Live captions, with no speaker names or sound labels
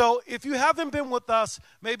So if you haven't been with us,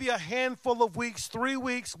 maybe a handful of weeks, 3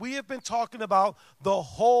 weeks, we have been talking about the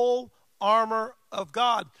whole armor of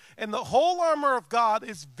God. And the whole armor of God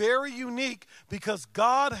is very unique because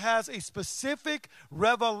God has a specific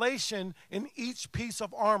revelation in each piece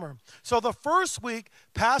of armor. So the first week,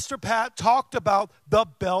 Pastor Pat talked about the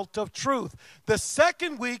belt of truth. The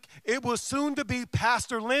second week, it was soon to be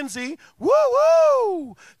Pastor Lindsay,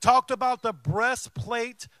 woo-woo, talked about the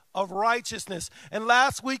breastplate of righteousness. And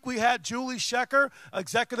last week we had Julie Shecker,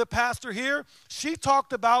 executive pastor here. She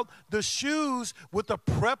talked about the shoes with the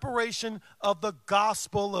preparation of the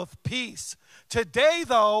gospel of peace. Today,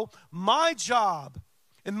 though, my job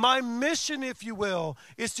and my mission, if you will,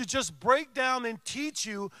 is to just break down and teach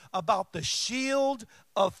you about the shield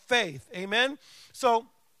of faith. Amen? So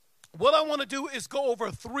what I want to do is go over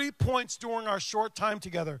 3 points during our short time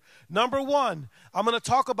together. Number one, I'm going to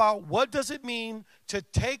talk about what does it mean to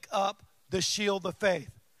take up the shield of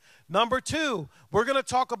faith. Number two, we're going to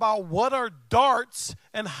talk about what are darts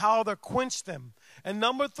and how to quench them. And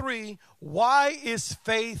number three, why is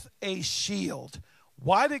faith a shield?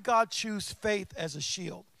 Why did God choose faith as a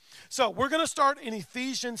shield? So we're going to start in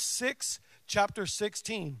Ephesians 6, chapter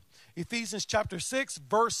 16. Ephesians chapter 6,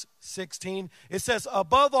 verse 16, it says,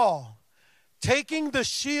 above all, taking the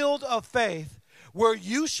shield of faith, where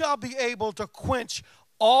you shall be able to quench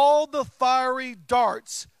all the fiery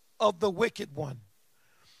darts of the wicked one.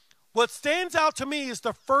 What stands out to me is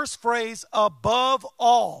the first phrase, above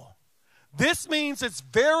all. This means it's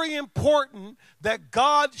very important that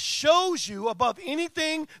God shows you above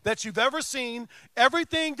anything that you've ever seen,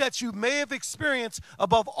 everything that you may have experienced,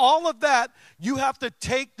 above all of that, you have to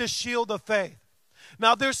take the shield of faith.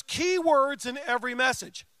 Now, there's key words in every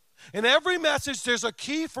message. In every message, there's a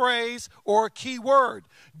key phrase or a key word.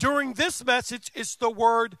 During this message, it's the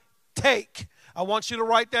word take. I want you to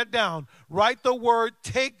write that down. Write the word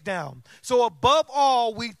take down. So above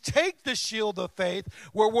all, we take the shield of faith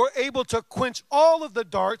where we're able to quench all of the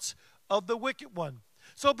darts of the wicked one.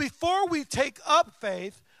 So before we take up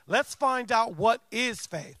faith, let's find out what is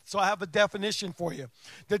faith. So I have a definition for you.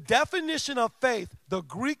 The definition of faith, the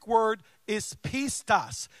Greek word is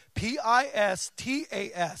pistas,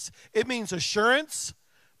 P-I-S-T-A-S. It means assurance,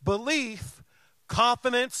 belief,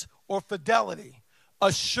 confidence, or fidelity.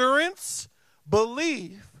 Assurance,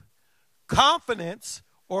 belief, confidence,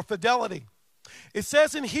 or fidelity. It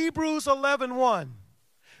says in Hebrews 11:1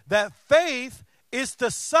 that faith is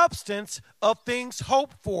the substance of things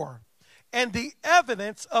hoped for and the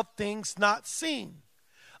evidence of things not seen.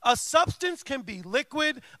 A substance can be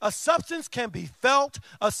liquid, a substance can be felt,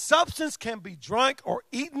 a substance can be drunk or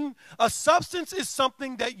eaten. A substance is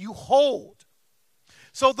something that you hold.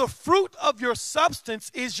 So the fruit of your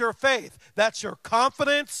substance is your faith. That's your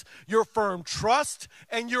confidence, your firm trust,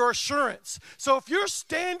 and your assurance. So if you're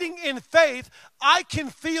standing in faith, I can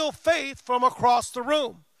feel faith from across the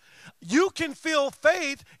room. You can feel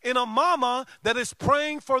faith in a mama that is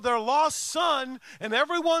praying for their lost son, and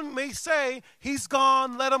everyone may say, he's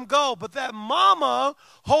gone, let him go. But that mama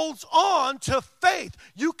holds on to faith.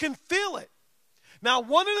 You can feel it. Now,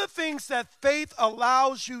 one of the things that faith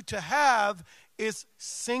allows you to have is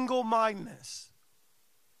single-mindedness.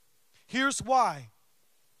 Here's why.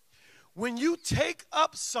 When you take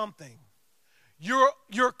up something,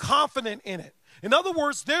 you're confident in it. In other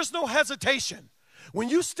words, there's no hesitation. When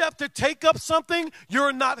you step to take up something,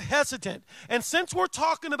 you're not hesitant. And since we're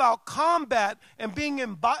talking about combat and being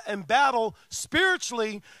in battle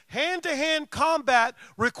spiritually, hand-to-hand combat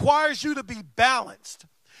requires you to be balanced.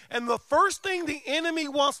 And the first thing the enemy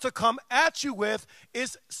wants to come at you with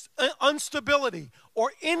is instability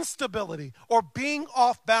or instability or being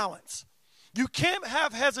off balance. You can't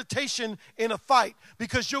have hesitation in a fight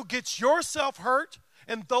because you'll get yourself hurt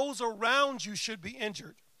and those around you should be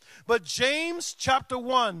injured. But James chapter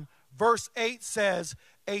 1 verse 8 says,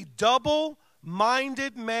 a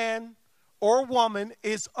double-minded man or woman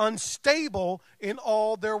is unstable in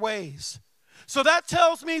all their ways. So that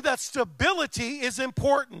tells me that stability is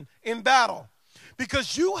important in battle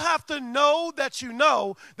because you have to know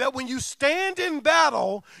that when you stand in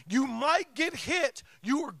battle, you might get hit.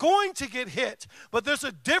 You are going to get hit. But there's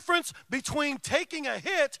a difference between taking a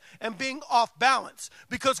hit and being off balance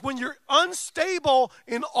because when you're unstable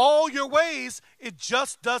in all your ways, it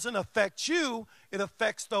just doesn't affect you. It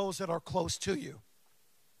affects those that are close to you.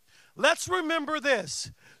 Let's remember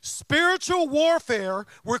this. Spiritual warfare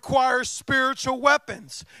requires spiritual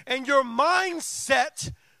weapons. And your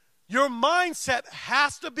mindset Your mindset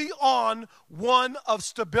has to be on one of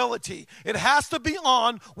stability. It has to be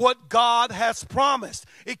on what God has promised.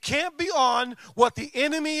 It can't be on what the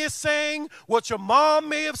enemy is saying, what your mom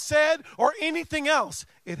may have said, or anything else.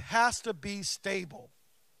 It has to be stable.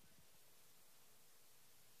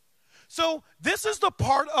 So this is the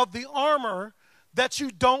part of the armor that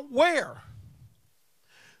you don't wear.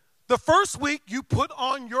 The first week, you put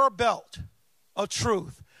on your belt of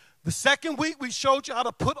truth. The second week, we showed you how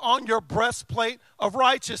to put on your breastplate of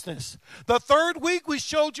righteousness. The third week, we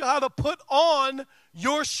showed you how to put on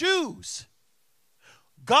your shoes.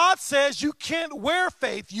 God says you can't wear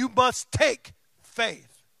faith, you must take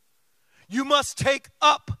faith. You must take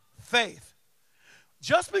up faith.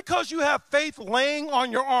 Just because you have faith laying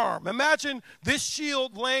on your arm, imagine this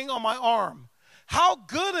shield laying on my arm. How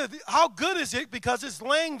good is it because it's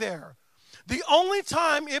laying there? The only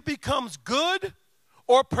time it becomes good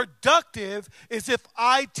or productive is if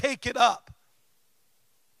I take it up.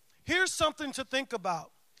 Here's something to think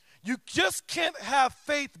about. You just can't have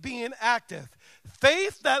faith being active.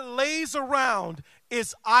 Faith that lays around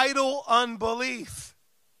is idle unbelief.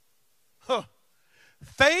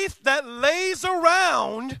 Faith that lays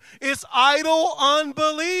around is idle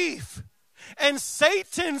unbelief. And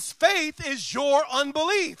Satan's faith is your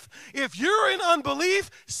unbelief. If you're in unbelief,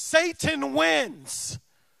 Satan wins.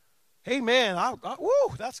 Amen.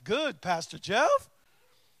 Woo, that's good, Pastor Jeff.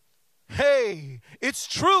 Hey, it's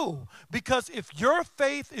true. Because if your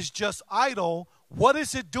faith is just idle, what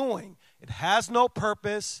is it doing? It has no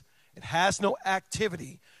purpose. It has no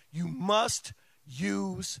activity. You must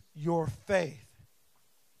use your faith.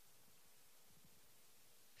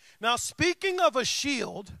 Now, speaking of a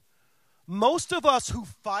shield, most of us who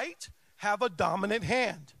fight have a dominant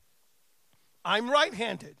hand. I'm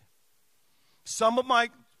right-handed. Some of my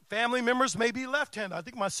family members may be left-handed. I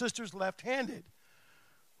think my sister's left-handed.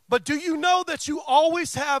 But do you know that you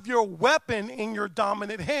always have your weapon in your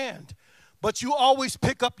dominant hand, but you always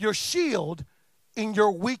pick up your shield in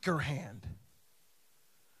your weaker hand?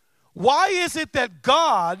 Why is it that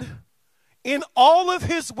God, in all of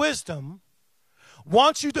his wisdom,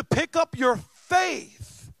 wants you to pick up your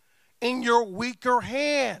faith in your weaker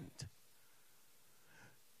hand?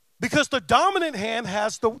 Because the dominant hand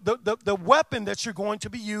has the weapon that you're going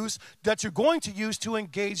to use to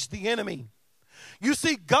engage the enemy. You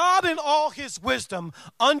see, God in all his wisdom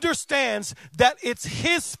understands that it's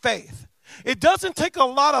his faith. It doesn't take a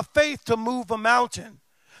lot of faith to move a mountain.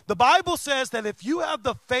 The Bible says that if you have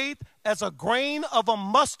the faith as a grain of a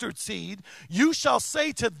mustard seed, you shall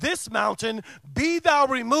say to this mountain, be thou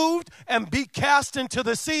removed and be cast into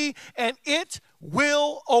the sea, and it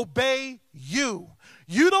will obey you.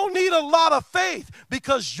 You don't need a lot of faith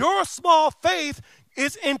because your small faith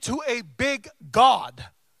is into a big God.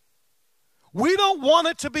 We don't want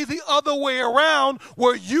it to be the other way around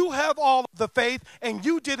where you have all of the faith and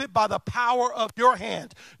you did it by the power of your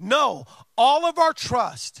hand. No, all of our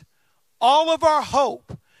trust, all of our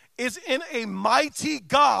hope is in a mighty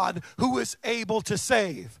God who is able to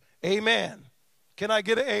save. Amen. Can I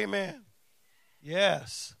get an amen?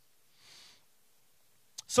 Yes.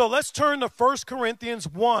 So let's turn to 1 Corinthians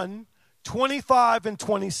 1, 25 and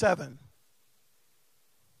 27.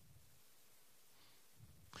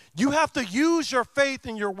 You have to use your faith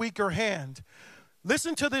in your weaker hand.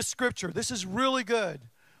 Listen to this scripture. This is really good.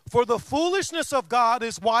 For the foolishness of God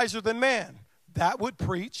is wiser than man. That would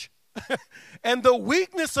preach. And the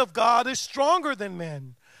weakness of God is stronger than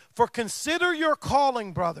men. For consider your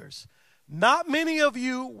calling, brothers. Not many of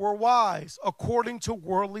you were wise according to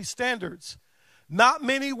worldly standards. Not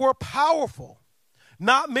many were powerful.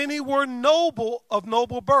 Not many were noble of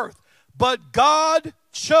noble birth. But God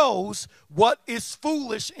chose what is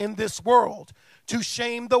foolish in this world to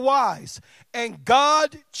shame the wise. And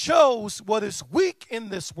God chose what is weak in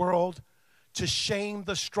this world to shame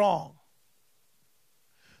the strong.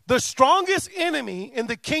 The strongest enemy in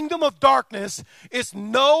the kingdom of darkness has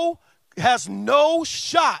no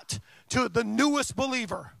shot to the newest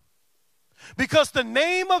believer. Because the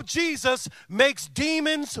name of Jesus makes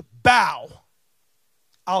demons bow.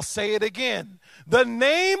 I'll say it again. The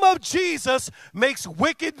name of Jesus makes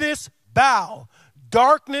wickedness bow,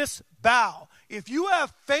 darkness bow. If you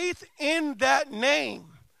have faith in that name,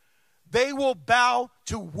 they will bow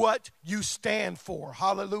to what you stand for.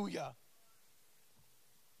 Hallelujah.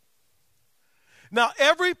 Now,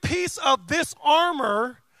 every piece of this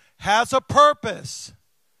armor has a purpose,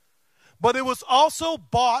 but it was also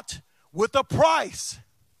bought with a price.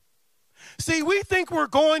 See, we think we're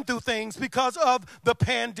going through things because of the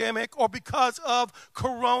pandemic or because of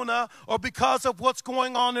Corona or because of what's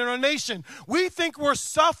going on in our nation. We think we're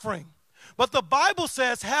suffering. But the Bible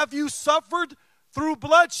says, have you suffered through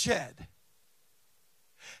bloodshed?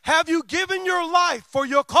 Have you given your life for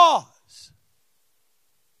your cause?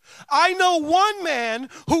 I know one man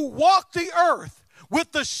who walked the earth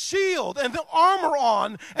with the shield and the armor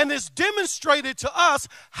on and has demonstrated to us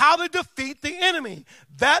how to defeat the enemy.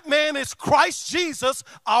 That man is Christ Jesus,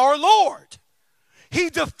 our Lord. He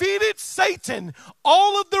defeated Satan,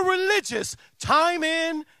 all of the religious, time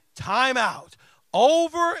in, time out,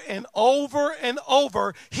 over and over and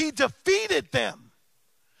over. He defeated them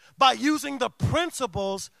by using the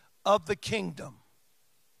principles of the kingdom.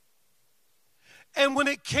 And when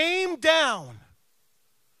it came down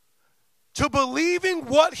to believing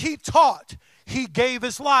what he taught, he gave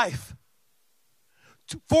his life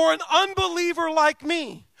for an unbeliever like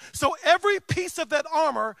me. So every piece of that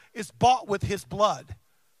armor is bought with his blood.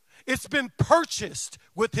 It's been purchased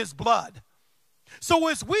with his blood. So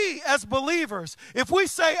as we, as believers, if we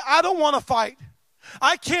say, I don't want to fight,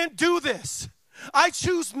 I can't do this, I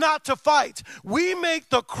choose not to fight, we make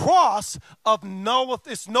the cross of no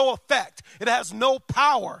effect. It has no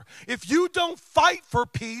power. If you don't fight for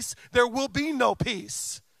peace, there will be no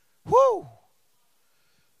peace. Woo!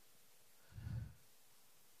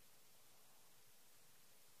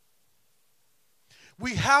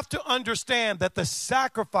 We have to understand that the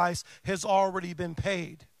sacrifice has already been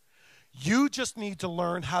paid. You just need to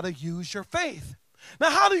learn how to use your faith. Now,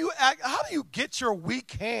 how do you get your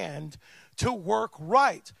weak hand to work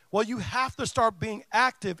right? Well, you have to start being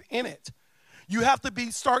active in it. You have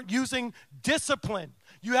to start using discipline.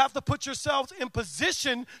 You have to put yourselves in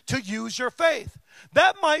position to use your faith.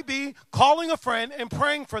 That might be calling a friend and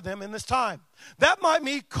praying for them in this time. That might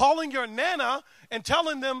be calling your nana and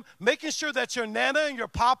telling them, making sure that your nana and your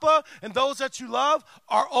papa and those that you love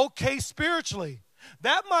are okay spiritually.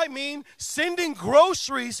 That might mean sending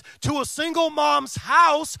groceries to a single mom's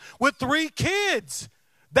house with 3 kids.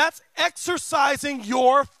 That's exercising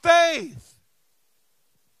your faith.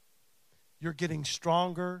 You're getting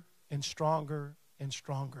stronger and stronger and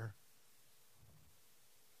stronger.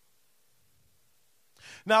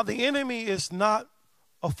 Now, the enemy is not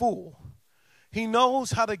a fool. He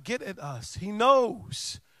knows how to get at us. He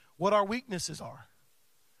knows what our weaknesses are.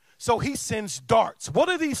 So he sends darts. What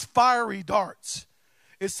are these fiery darts?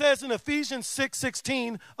 It says in Ephesians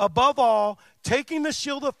 6:16, above all, taking the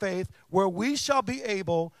shield of faith, where we shall be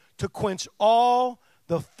able to quench all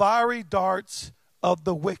the fiery darts of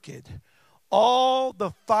the wicked. All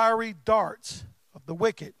the fiery darts of the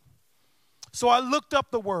wicked. So I looked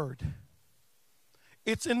up the word.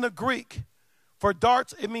 It's in the Greek. For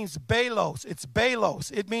darts, it means balos. It's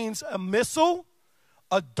balos. It means a missile,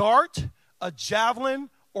 a dart, a javelin,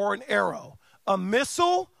 or an arrow. A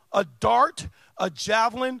missile, a dart, a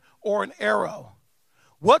javelin, or an arrow.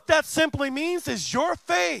 What that simply means is your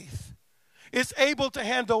faith is able to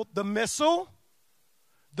handle the missile,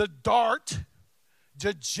 the dart,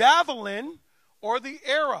 the javelin, or the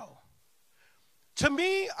arrow. To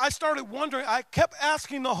me, I started wondering, I kept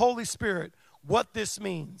asking the Holy Spirit what this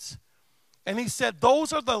means. And he said,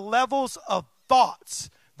 those are the levels of thoughts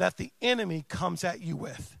that the enemy comes at you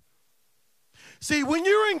with. See, when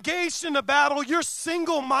you're engaged in a battle, you're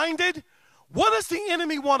single-minded. What does the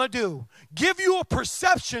enemy want to do? Give you a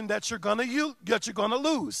perception that you're going to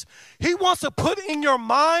lose. He wants to put in your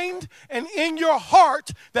mind and in your heart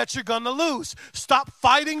that you're going to lose. Stop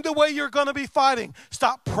fighting the way you're going to be fighting.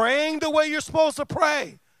 Stop praying the way you're supposed to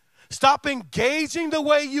pray. Stop engaging the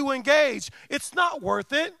way you engage. It's not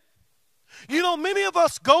worth it. You know, many of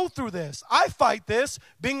us go through this. I fight this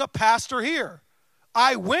being a pastor here.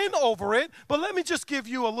 I win over it, but let me just give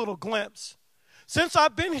you a little glimpse. Since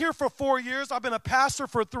I've been here for 4 years, I've been a pastor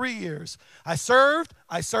for 3 years. I served,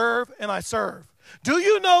 I serve, and I serve. Do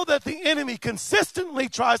you know that the enemy consistently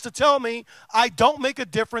tries to tell me I don't make a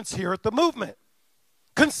difference here at the movement?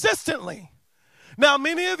 Consistently. Now,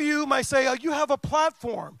 many of you might say, oh, you have a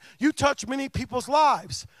platform. You touch many people's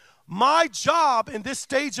lives. My job in this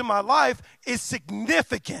stage of my life is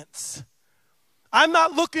significance. I'm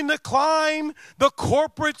not looking to climb the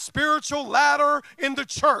corporate spiritual ladder in the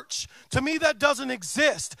church. To me, that doesn't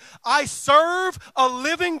exist. I serve a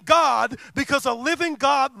living God because a living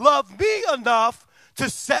God loved me enough to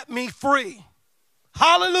set me free.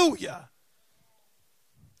 Hallelujah.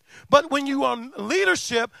 But when you are in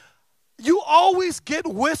leadership, you always get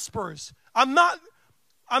whispers. I'm not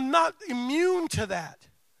immune to that.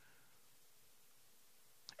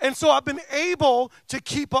 And so I've been able to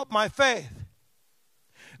keep up my faith.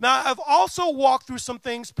 Now, I've also walked through some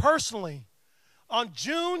things personally. On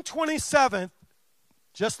June 27th,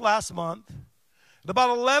 just last month, at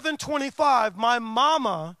about 11:25, my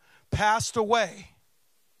mama passed away.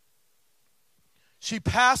 She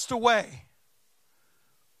passed away.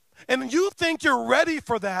 And you think you're ready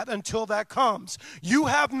for that until that comes. You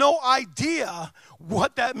have no idea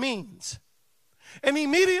what that means. And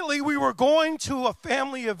immediately we were going to a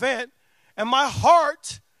family event, and my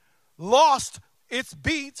heart lost its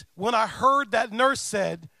beat when I heard that nurse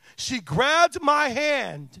said, she grabbed my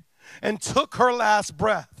hand and took her last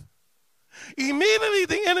breath. Immediately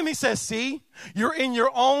the enemy says, see, you're in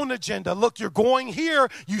your own agenda. Look, you're going here.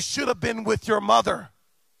 You should have been with your mother.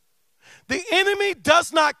 The enemy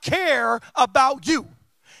does not care about you.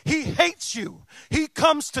 He hates you. He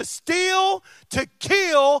comes to steal, to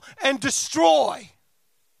kill, and destroy.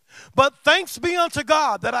 But thanks be unto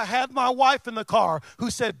God that I had my wife in the car who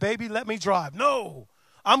said, baby, let me drive. No,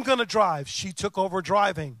 I'm going to drive. She took over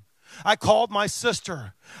driving. I called my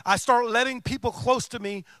sister. I started letting people close to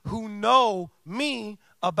me who know me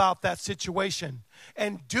about that situation.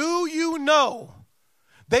 And do you know,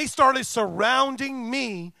 they started surrounding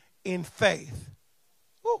me in faith.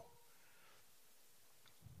 Woo.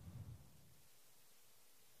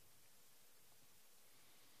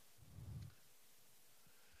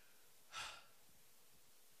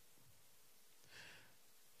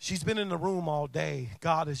 She's been in the room all day.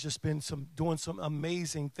 God has just been doing some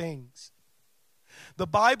amazing things. The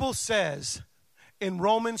Bible says in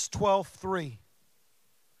Romans 12:3,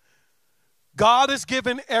 God has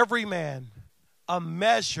given every man a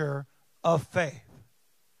measure of faith.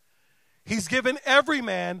 He's given every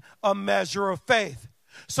man a measure of faith.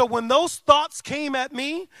 So when those thoughts came at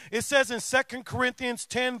me, it says in 2 Corinthians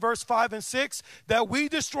 10, verse 5 and 6, that we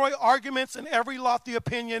destroy arguments and every lofty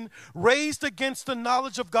opinion raised against the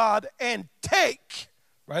knowledge of God and take,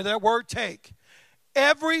 right, that word take,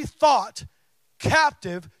 every thought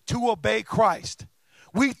captive to obey Christ.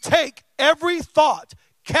 We take every thought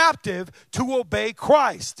captive to obey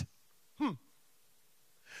Christ.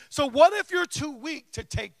 So what if you're too weak to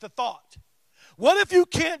take the thought? What if you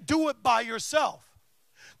can't do it by yourself?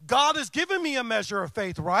 God has given me a measure of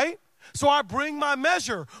faith, right? So I bring my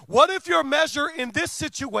measure. What if your measure in this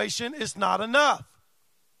situation is not enough?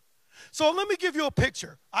 So let me give you a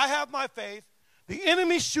picture. I have my faith. The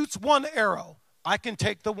enemy shoots one arrow. I can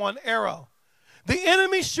take the one arrow. The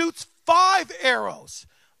enemy shoots 5 arrows.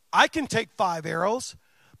 I can take 5 arrows.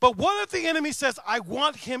 But what if the enemy says, I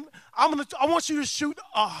want you to shoot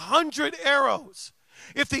 100 arrows.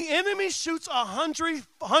 If the enemy shoots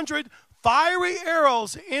 100 fiery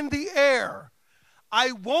arrows in the air,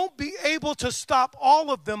 I won't be able to stop all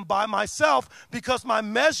of them by myself because my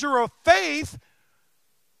measure of faith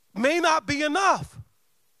may not be enough.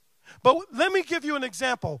 But let me give you an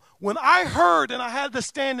example. When I heard and I had to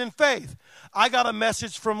stand in faith, I got a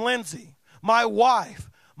message from Lindsay, my wife,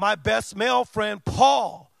 my best male friend,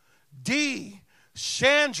 Paul, Dee,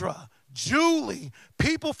 Chandra, Julie,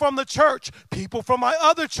 people from the church, people from my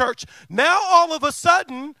other church. Now all of a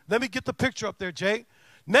sudden, let me get the picture up there, Jake.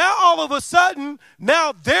 Now all of a sudden,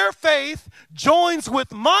 now their faith joins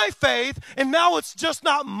with my faith, and now it's just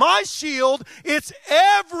not my shield, it's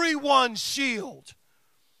everyone's shield.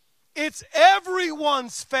 It's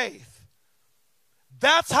everyone's faith.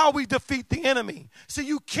 That's how we defeat the enemy. See,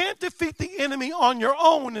 you can't defeat the enemy on your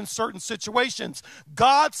own in certain situations.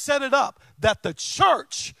 God set it up that the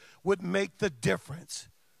church would make the difference.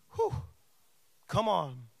 Whew. Come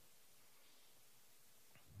on.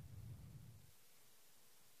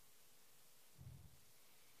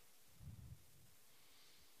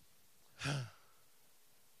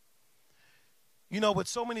 You know, with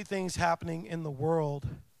so many things happening in the world,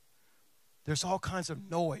 there's all kinds of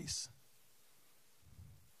noise.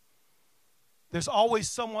 There's always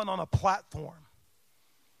someone on a platform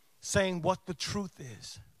saying what the truth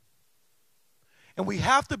is. And we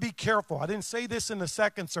have to be careful. I didn't say this in the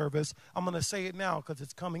second service. I'm going to say it now because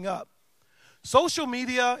it's coming up. Social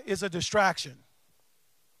media is a distraction.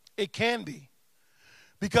 It can be.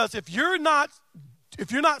 Because if you're not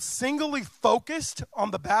singly focused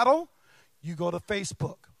on the battle, you go to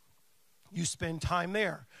Facebook. You spend time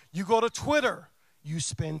there. You go to Twitter. You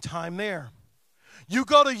spend time there. You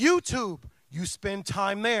go to YouTube. You spend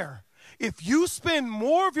time there. If you spend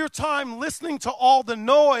more of your time listening to all the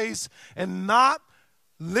noise and not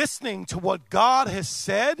listening to what God has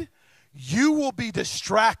said, you will be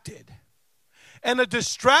distracted. And a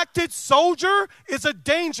distracted soldier is a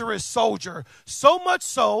dangerous soldier. So much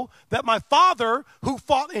so that my father, who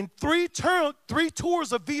fought in three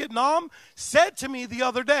tours of Vietnam, said to me the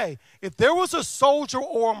other day, if there was a soldier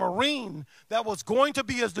or a Marine that was going to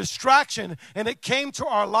be a distraction and it came to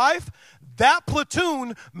our life, that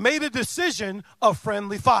platoon made a decision of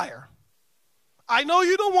friendly fire. I know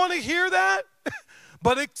you don't want to hear that,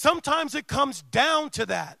 but sometimes it comes down to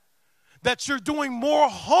that. that you're doing more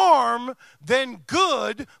harm than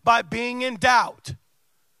good by being in doubt.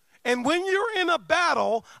 And when you're in a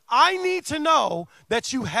battle, I need to know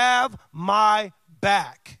that you have my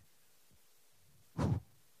back.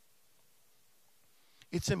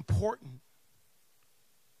 It's important.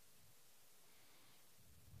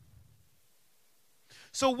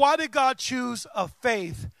 So why did God choose a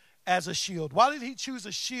faith as a shield? Why did he choose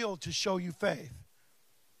a shield to show you faith?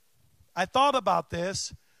 I thought about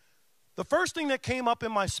this. The first thing that came up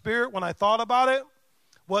in my spirit when I thought about it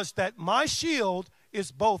was that my shield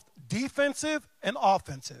is both defensive and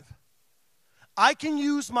offensive. I can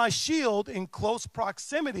use my shield in close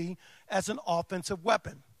proximity as an offensive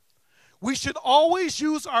weapon. We should always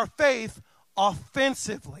use our faith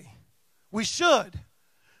offensively. We should.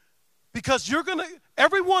 Because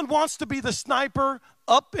everyone wants to be the sniper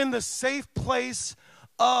up in the safe place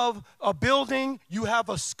of a building. You have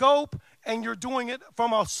a scope and you're doing it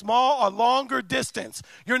from a longer distance.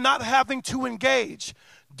 You're not having to engage.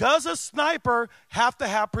 Does a sniper have to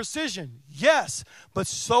have precision? Yes, but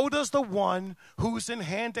so does the one who's in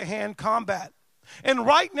hand-to-hand combat. And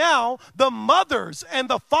right now, the mothers and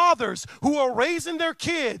the fathers who are raising their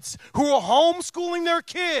kids, who are homeschooling their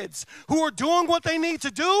kids, who are doing what they need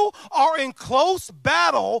to do, are in close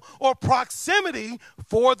battle or proximity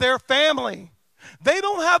for their family. They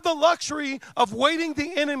don't have the luxury of waiting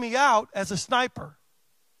the enemy out as a sniper.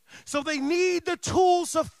 So they need the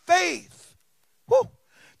tools of faith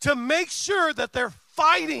to make sure that they're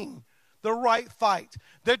fighting the right fight,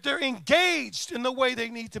 that they're engaged in the way they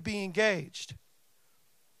need to be engaged.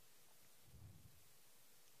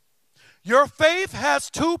 Your faith has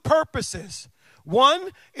two purposes. One,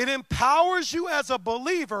 it empowers you as a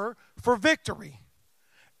believer for victory.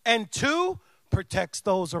 And two, protects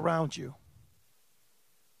those around you.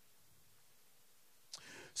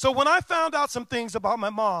 So when I found out some things about my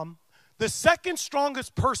mom, the second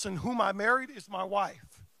strongest person whom I married is my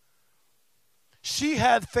wife. She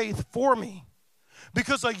had faith for me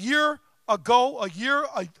because a year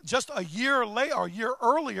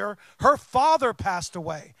earlier, her father passed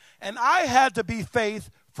away, and I had to be faith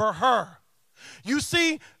for her. You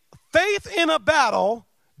see, faith in a battle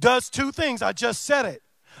does two things. I just said it.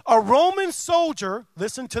 A Roman soldier,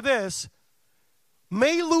 listen to this,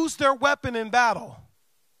 may lose their weapon in battle.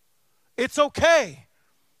 It's okay.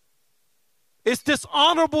 It's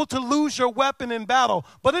dishonorable to lose your weapon in battle,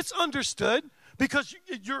 but it's understood because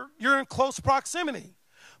you're in close proximity.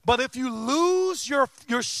 But if you lose your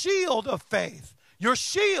shield of faith, your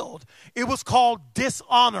shield, it was called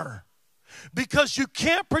dishonor. Because you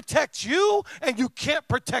can't protect you and you can't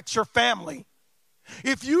protect your family.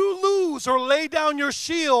 If you lose or lay down your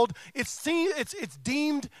shield, it's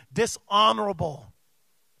deemed dishonorable.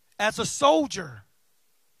 As a soldier,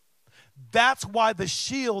 that's why the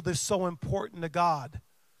shield is so important to God.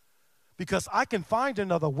 Because I can find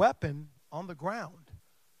another weapon on the ground,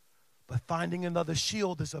 but finding another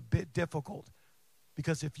shield is a bit difficult.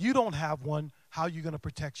 Because if you don't have one, how are you going to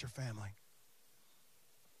protect your family?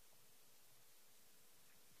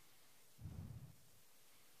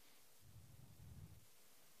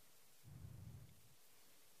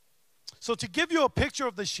 So to give you a picture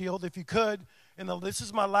of the shield, if you could, and this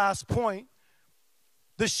is my last point,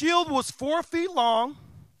 the shield was 4 feet long,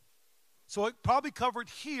 so it probably covered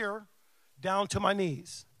here down to my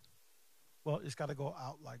knees. Well, it's got to go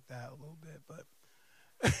out like that a little bit,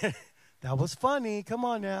 but that was funny. Come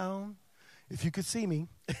on now, if you could see me.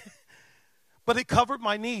 But it covered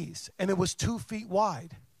my knees, and it was 2 feet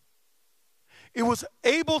wide. It was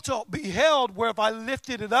able to be held where if I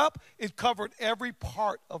lifted it up, it covered every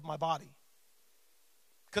part of my body.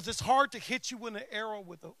 Because it's hard to hit you with an arrow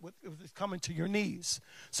with it's coming to your knees.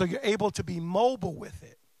 So you're able to be mobile with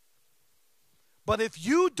it. But if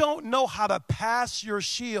you don't know how to pass your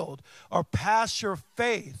shield or pass your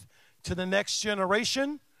faith to the next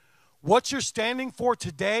generation, what you're standing for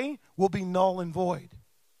today will be null and void.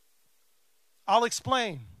 I'll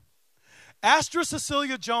explain. Astra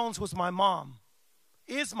Cecilia Jones was my mom,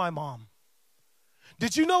 is my mom.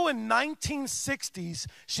 Did you know in 1960s,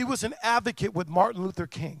 she was an advocate with Martin Luther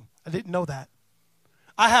King? I didn't know that.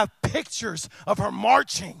 I have pictures of her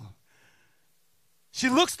marching. She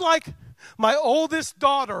looks like my oldest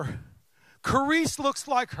daughter. Carice looks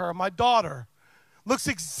like her, my daughter. Looks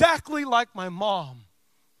exactly like my mom.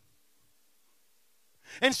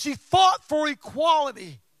 And she fought for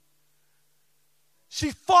equality.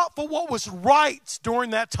 She fought for what was right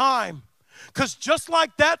during that time. Because just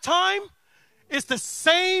like that time, it's the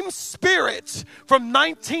same spirit from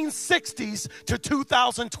 1960s to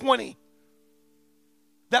 2020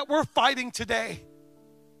 that we're fighting today.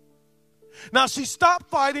 Now, she stopped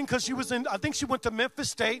fighting because she was I think she went to Memphis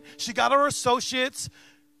State. She got her associates.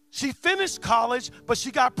 She finished college, but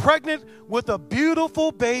she got pregnant with a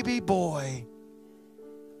beautiful baby boy.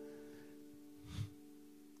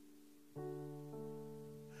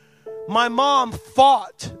 My mom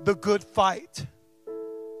fought the good fight.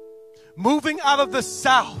 Moving out of the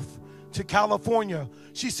South to California,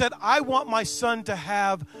 she said, I want my son to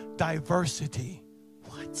have diversity.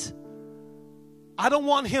 What? I don't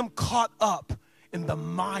want him caught up in the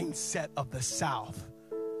mindset of the South.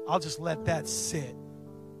 I'll just let that sit.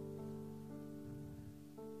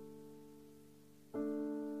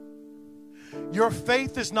 Your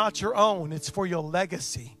faith is not your own. It's for your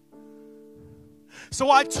legacy. So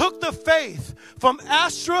I took the faith from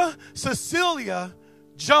Astra Cecilia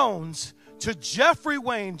Jones to Jeffrey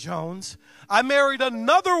Wayne Jones. I married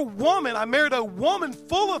another woman. I married a woman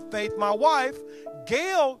full of faith, my wife,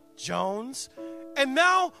 Gail Jones. And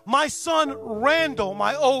now my son, Randall,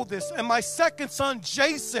 my oldest, and my second son,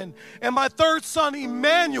 Jason, and my third son,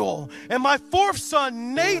 Emmanuel, and my fourth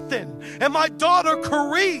son, Nathan, and my daughter,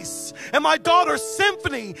 Carice, and my daughter,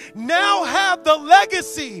 Symphony, now have the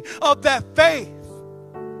legacy of that faith.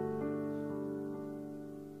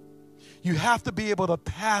 You have to be able to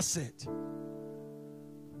pass it.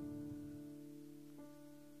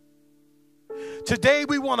 Today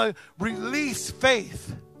we want to release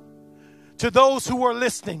faith to those who are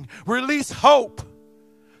listening. Release hope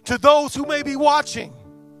to those who may be watching.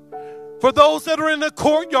 For those that are in the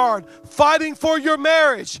courtyard fighting for your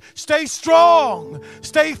marriage, stay strong,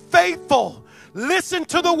 stay faithful. Listen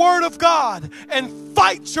to the word of God and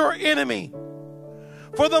fight your enemy.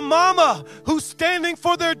 For the mama who's standing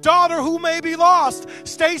for their daughter who may be lost,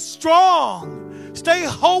 stay strong, stay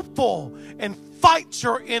hopeful, and fight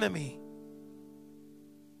your enemy.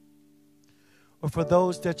 Or for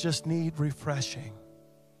those that just need refreshing,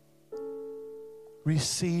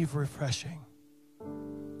 receive refreshing,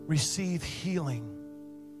 receive healing,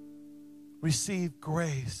 receive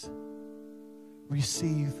grace,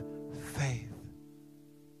 receive faith.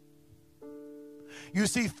 You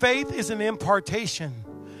see, faith is an impartation.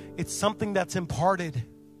 It's something that's imparted.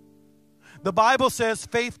 The Bible says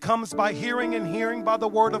faith comes by hearing, and hearing by the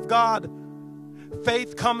word of God.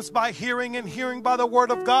 Faith comes by hearing, and hearing by the word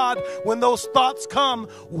of God. When those thoughts come,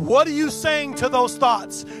 what are you saying to those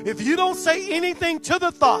thoughts? If you don't say anything to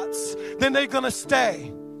the thoughts, then they're going to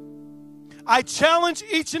stay. I challenge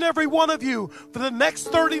each and every one of you for the next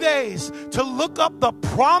 30 days to look up the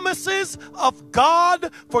promises of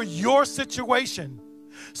God for your situation.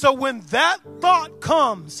 So when that thought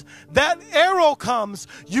comes, that arrow comes,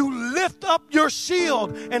 you lift up your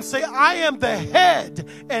shield and say, I am the head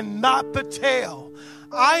and not the tail.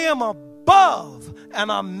 I am above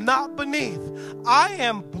and I'm not beneath. I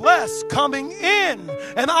am blessed coming in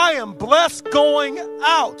and I am blessed going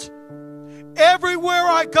out. Everywhere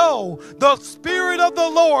I go, the Spirit of the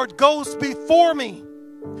Lord goes before me.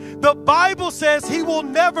 The Bible says He will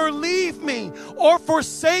never leave me or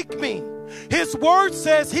forsake me. His word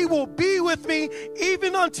says He will be with me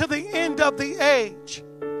even unto the end of the age.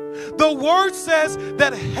 The word says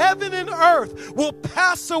that heaven and earth will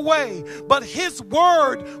pass away, but His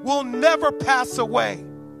word will never pass away.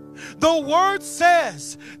 The word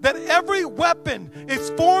says that every weapon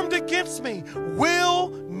is formed against me will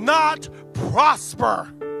not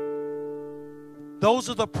prosper. Those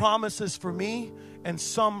are the promises for me and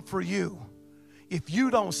some for you. If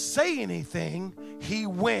you don't say anything, He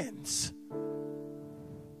wins.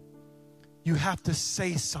 You have to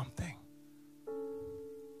say something.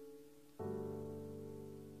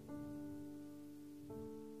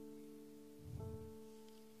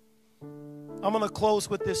 I'm going to close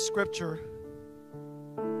with this scripture.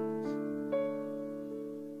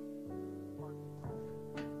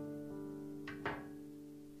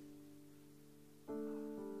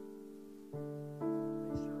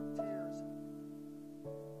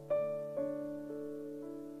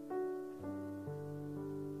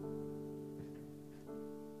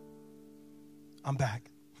 I'm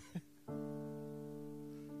back.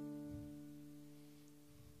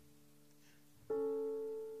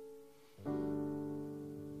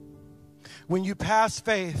 When you pass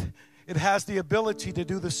faith, it has the ability to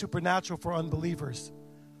do the supernatural for unbelievers.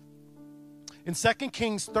 In 2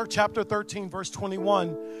 Kings chapter 13, verse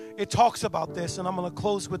 21, it talks about this, and I'm going to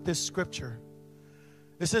close with this scripture.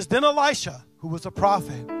 It says, Then Elisha, who was a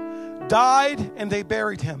prophet, died and they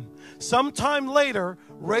buried him. Sometime later,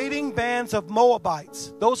 raiding bands of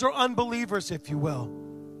Moabites, those are unbelievers, if you will,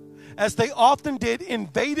 as they often did,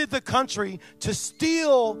 invaded the country to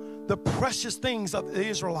steal the precious things of the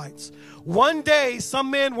Israelites. One day,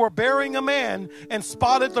 some men were burying a man and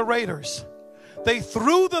spotted the raiders. They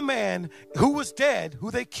threw the man who was dead,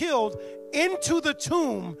 who they killed, into the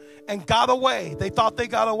tomb and got away. They thought they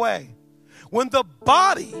got away. When the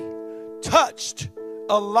body touched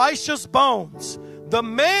Elisha's bones, the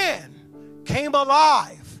man came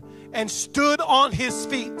alive and stood on his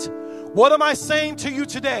feet. What am I saying to you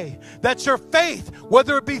today? That your faith,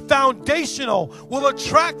 whether it be foundational, will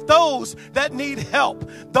attract those that need help,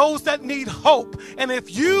 those that need hope. And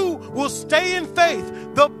if you will stay in faith,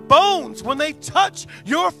 the bones, when they touch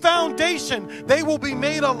your foundation, they will be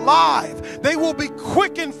made alive. They will be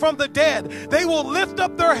quickened from the dead. They will lift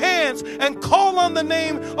up their hands and call on the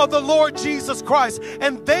name of the Lord Jesus Christ.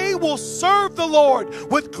 And they will serve the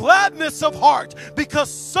Lord with gladness of heart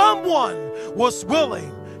because someone was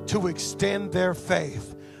willing to extend their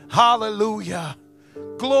faith. Hallelujah.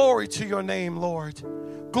 Glory to your name, Lord.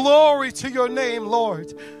 Glory to your name,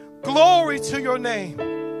 Lord. Glory to your name.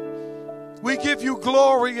 We give you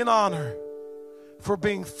glory and honor for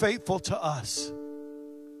being faithful to us.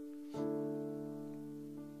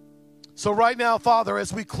 So right now, Father,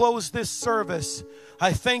 as we close this service,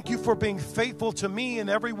 I thank you for being faithful to me and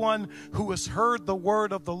everyone who has heard the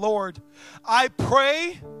word of the Lord. I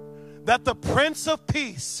pray that the Prince of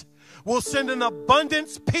Peace will send an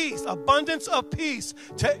abundance of peace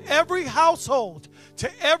to every household, to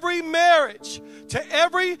every marriage, to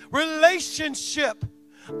every relationship.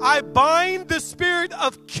 I bind the spirit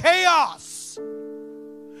of chaos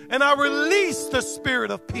and I release the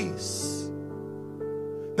spirit of peace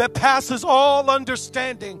that passes all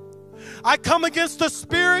understanding. I come against the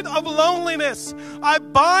spirit of loneliness. I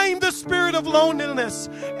bind the spirit of loneliness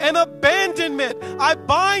and abandonment. I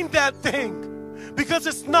bind that thing because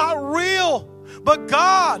it's not real. But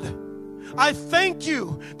God, I thank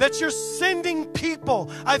you that you're sending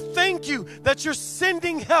people. I thank you that you're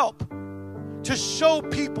sending help to show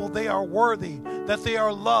people they are worthy, that they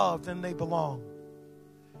are loved and they belong.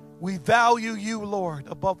 We value you, Lord,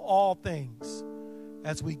 above all things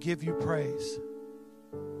as we give you praise.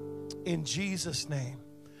 In Jesus' name,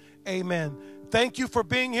 amen. Thank you for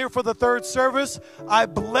being here for the third service. I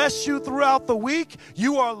bless you throughout the week.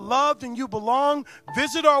 You are loved and you belong.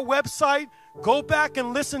 Visit our website. Go back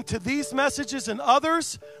and listen to these messages and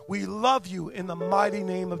others. We love you in the mighty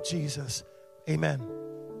name of Jesus. Amen.